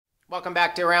Welcome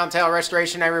back to Roundtail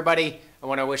Restoration, everybody. I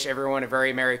want to wish everyone a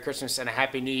very Merry Christmas and a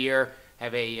Happy New Year.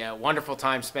 Have a wonderful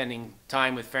time spending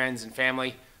time with friends and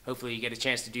family. Hopefully you get a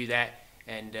chance to do that.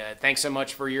 And thanks so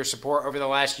much for your support over the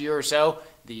last year or so.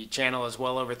 The channel is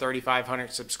well over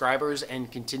 3,500 subscribers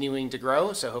and continuing to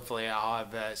grow. So hopefully I'll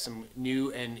have some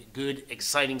new and good,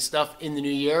 exciting stuff in the new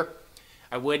year.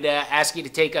 I would ask you to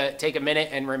take a minute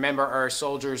and remember our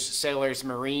soldiers, sailors,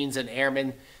 Marines, and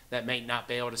airmen that may not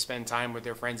be able to spend time with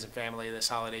their friends and family this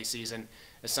holiday season.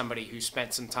 As somebody who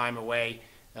spent some time away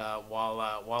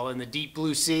while in the deep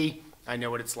blue sea, I know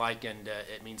what it's like, and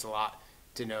it means a lot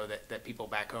to know that people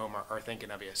back home are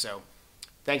thinking of you. So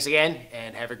thanks again,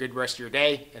 and have a good rest of your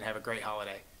day, and have a great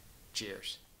holiday.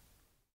 Cheers.